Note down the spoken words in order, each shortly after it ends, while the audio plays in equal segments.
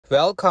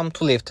Welcome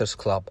to Lifters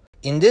Club.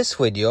 In this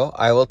video,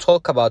 I will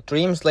talk about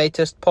Dream's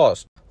latest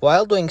post.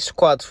 While doing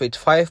squats with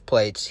 5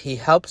 plates, he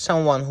helped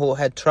someone who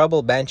had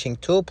trouble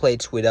benching 2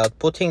 plates without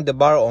putting the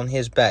bar on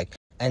his back.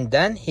 And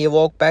then he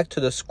walked back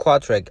to the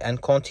squat rack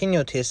and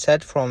continued his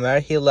set from where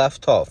he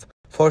left off.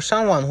 For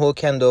someone who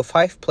can do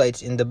 5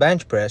 plates in the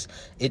bench press,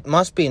 it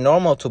must be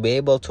normal to be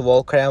able to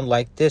walk around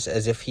like this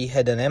as if he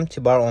had an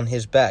empty bar on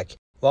his back.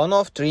 One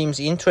of Dream's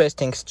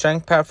interesting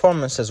strength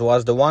performances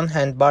was the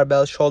one-hand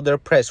barbell shoulder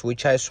press,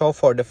 which I saw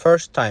for the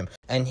first time,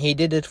 and he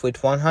did it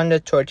with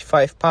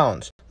 135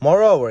 pounds.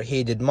 Moreover,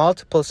 he did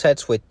multiple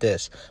sets with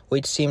this,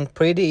 which seemed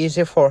pretty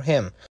easy for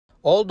him.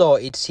 Although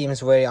it seems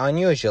very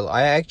unusual,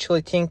 I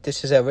actually think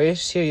this is a very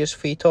serious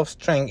feat of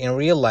strength in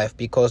real life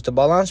because the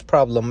balance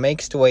problem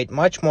makes the weight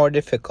much more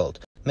difficult.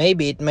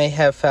 Maybe it may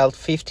have felt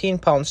 15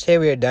 pounds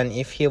heavier than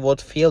if he would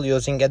feel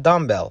using a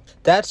dumbbell.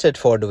 That's it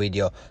for the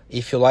video.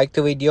 If you liked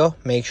the video,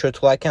 make sure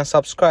to like and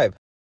subscribe.